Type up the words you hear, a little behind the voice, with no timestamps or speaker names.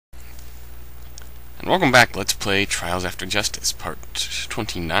And welcome back. Let's play Trials After Justice, part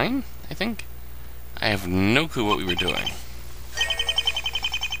 29, I think? I have no clue what we were doing.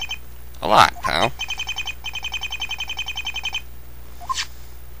 A lot, pal.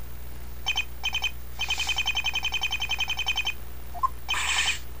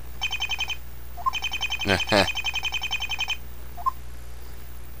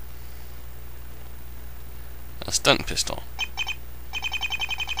 A stunt pistol.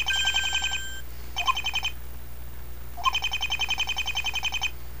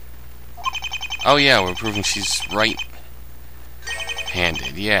 Oh yeah, we're proving she's right-handed,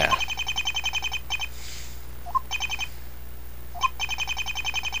 yeah.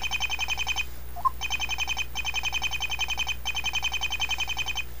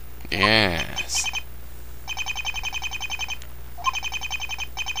 Yes.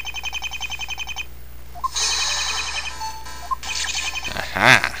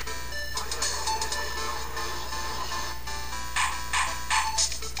 Aha.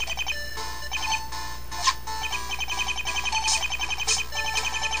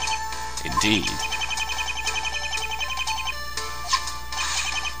 Indeed.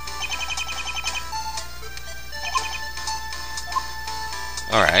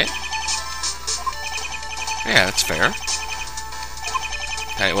 Alright. Yeah, that's fair.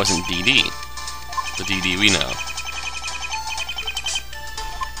 It wasn't DD. The DD we know.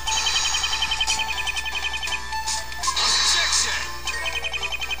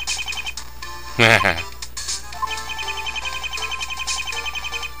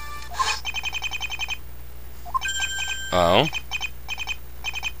 Oh?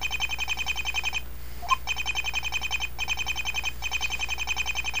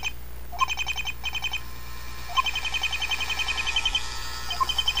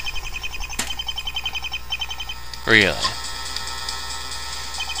 Really?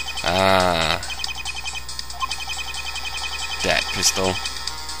 Ah. That pistol.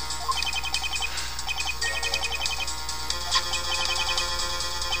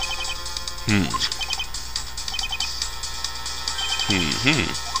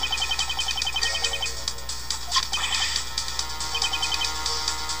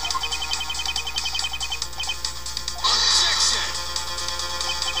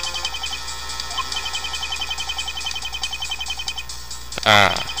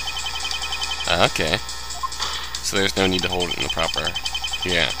 Ah. Okay. So there's no need to hold it in the proper...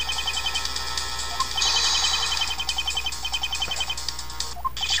 Yeah.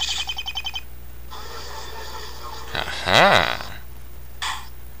 Aha!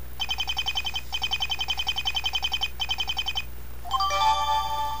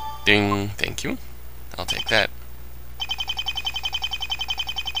 Ding. Thank you. I'll take that.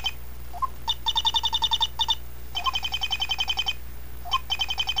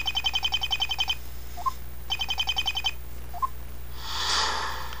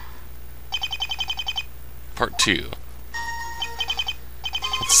 Part 2.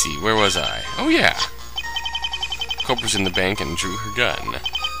 Let's see, where was I? Oh yeah! Culp was in the bank and drew her gun.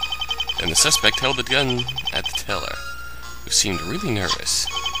 Then the suspect held the gun at the teller, who seemed really nervous.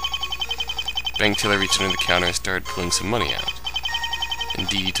 Bank teller reached under the counter and started pulling some money out. And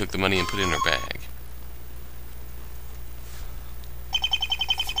Dee Dee took the money and put it in her bag.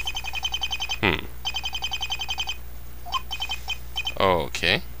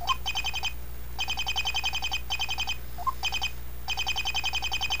 Okay.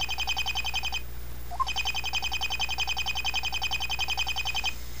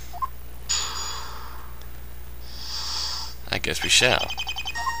 I guess we shall.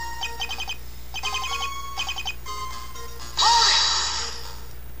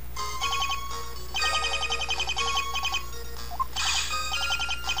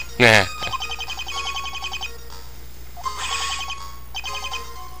 Nah.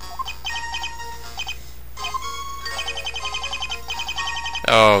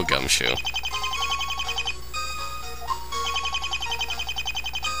 Oh, Gumshoe.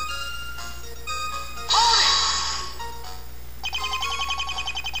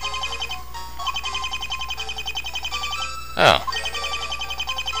 Oh.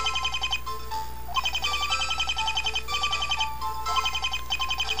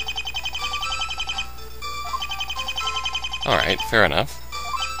 Alright, fair enough.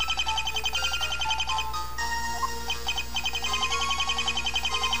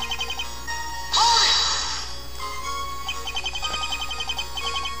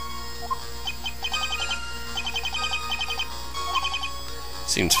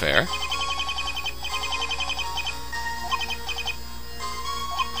 Seems fair.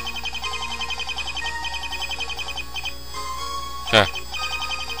 Huh.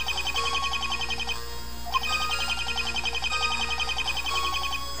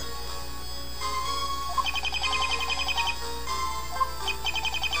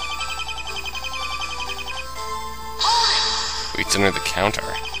 under the counter.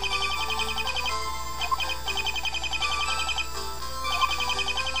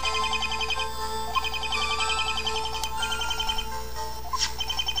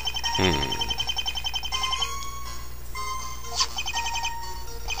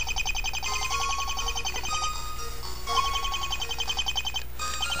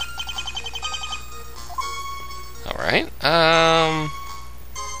 Alright,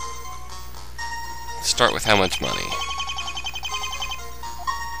 start with how much money?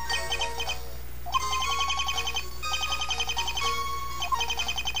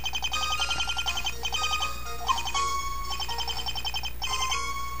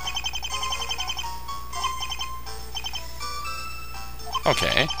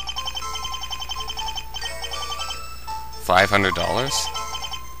 Okay. $500?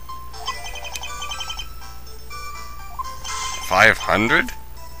 500?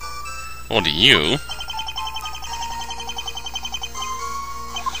 Well, to you.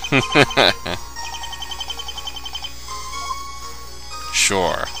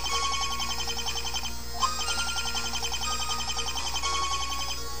 Sure.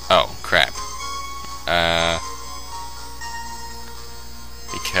 Oh, crap.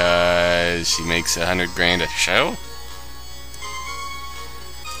 Because she makes $100,000 a show?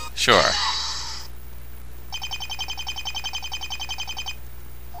 Sure.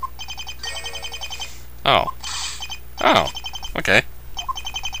 Oh. Oh. Okay.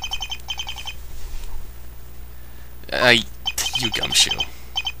 You Gumshoe.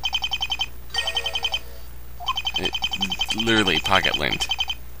 Literally pocket lint.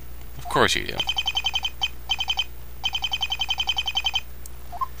 Of course you do.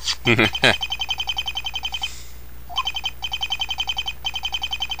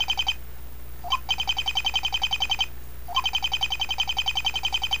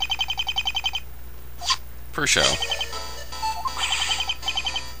 Per show.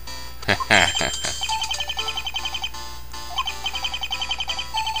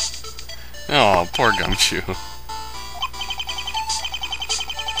 Oh, poor Gumshoe.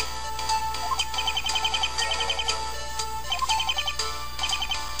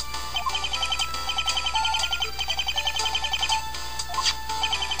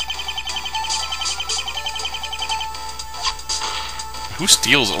 Who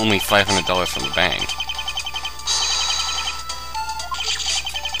steals only $500 from the bank?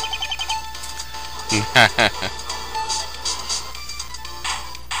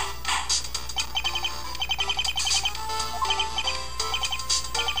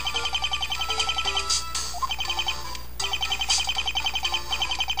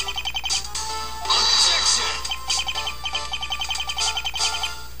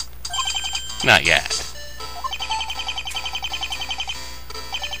 Not yet.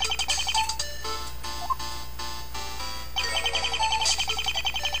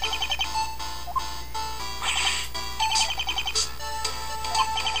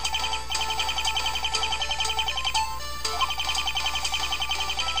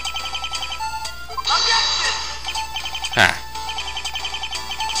 Huh.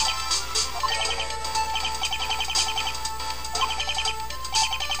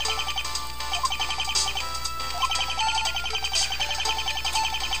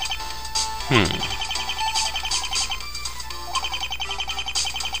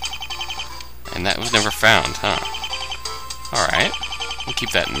 And that was never found, huh? Alright. We'll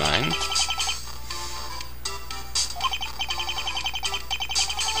keep that in mind.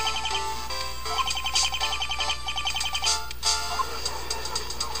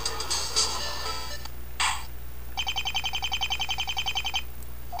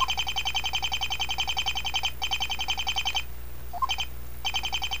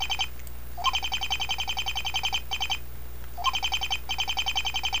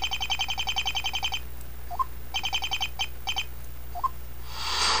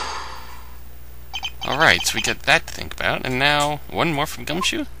 Alright, so we got that to think about, and now, one more from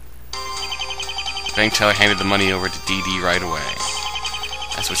Gumshoe? The bank teller handed the money over to Dee Dee right away.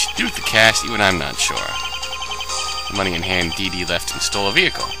 That's what she'd do with the cash, even I'm not sure. The money in hand, Dee Dee left and stole a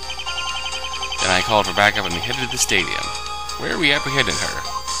vehicle. Then I called for backup and we headed to the stadium, where we apprehended her.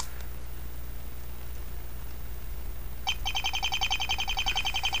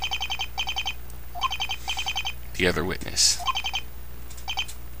 The other witness.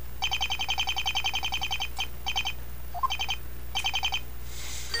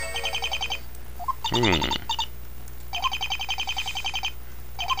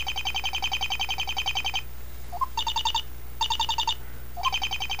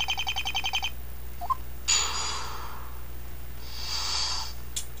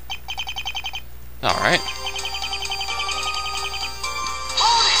 Alright.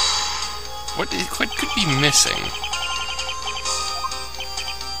 What could be missing?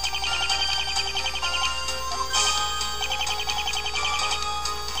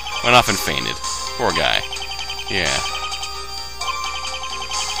 Went off and fainted. Poor guy. Yeah.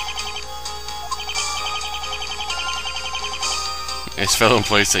 His fellow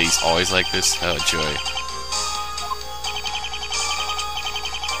employees say he's always like this. Oh, joy.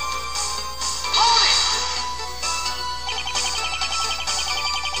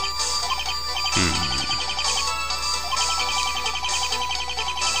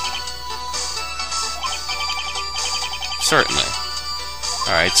 Certainly.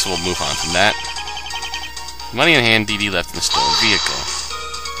 Alright, so we'll move on from that. Money in hand, DD left in the stolen vehicle.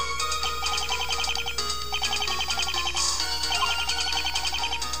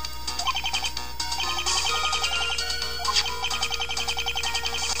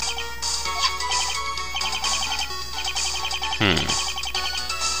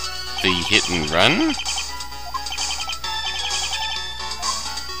 The hit and run?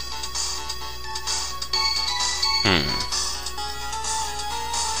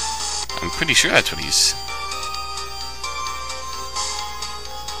 I'm pretty sure that's what he's...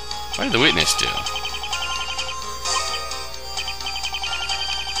 What did the witness do?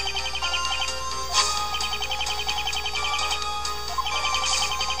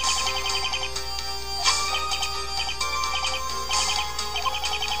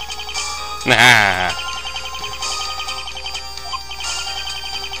 Nah.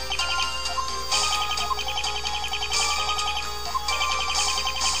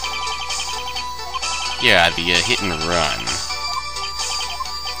 Yeah, the hit and run.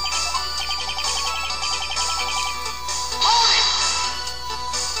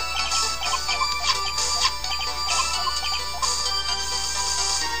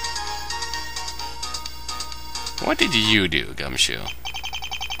 What did you do, Gumshoe?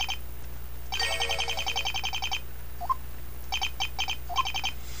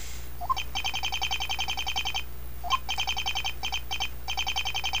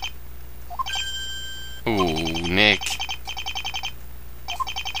 Ooh, Nick.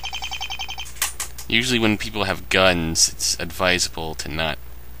 Usually when people have guns, it's advisable to not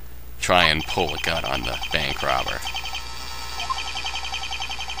try and pull a gun on the bank robber.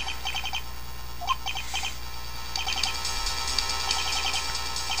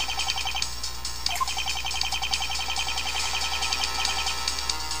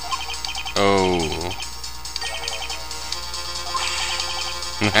 Oh.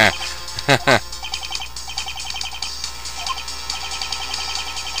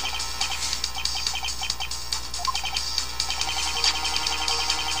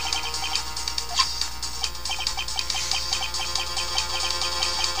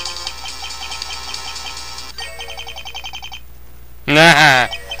 Nah.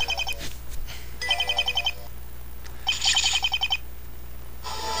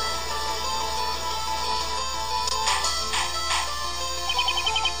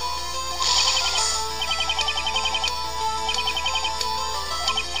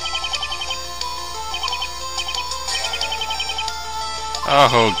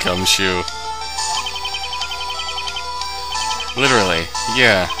 Oh, Gumshoe. Literally,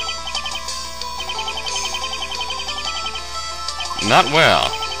 yeah. Not well.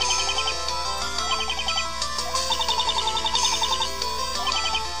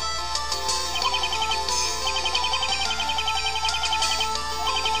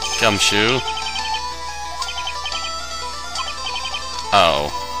 Gumshoe. Oh.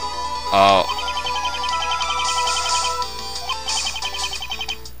 Oh.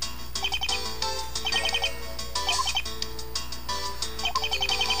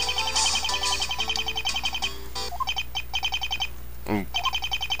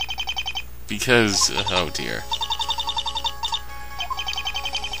 Because, oh dear.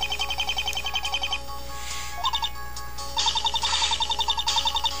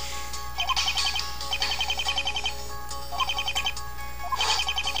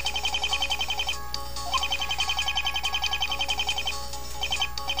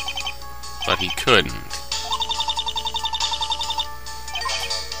 But he couldn't.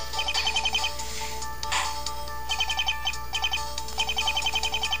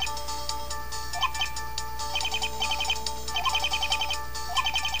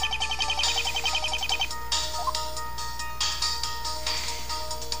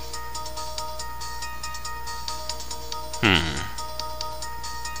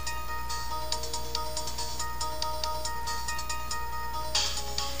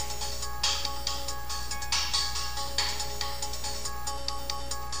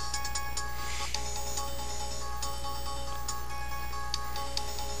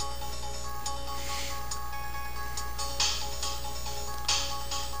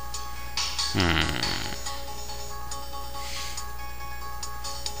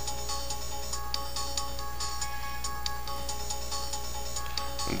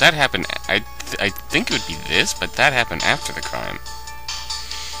 That happened... I think it would be this, but that happened after the crime.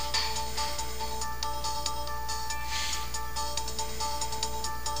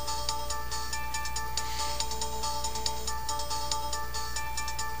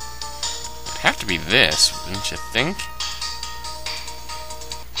 It'd have to be this, wouldn't you think?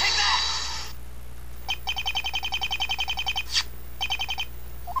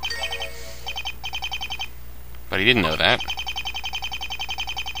 But he didn't know that.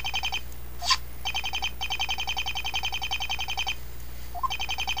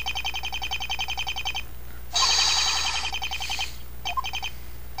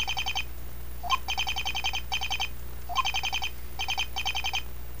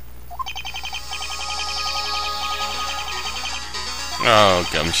 Oh,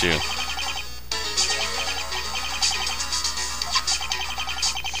 Gumshoe.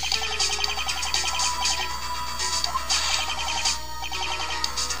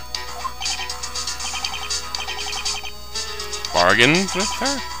 Bargained with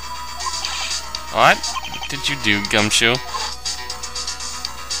her? What did you do, Gumshoe?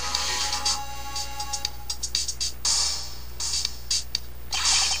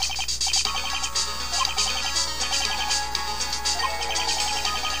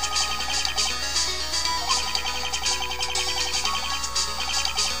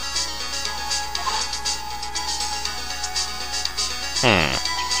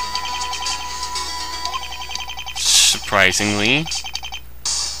 Surprisingly,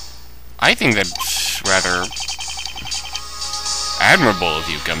 I think that's rather admirable of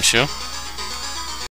you, Gumshoe.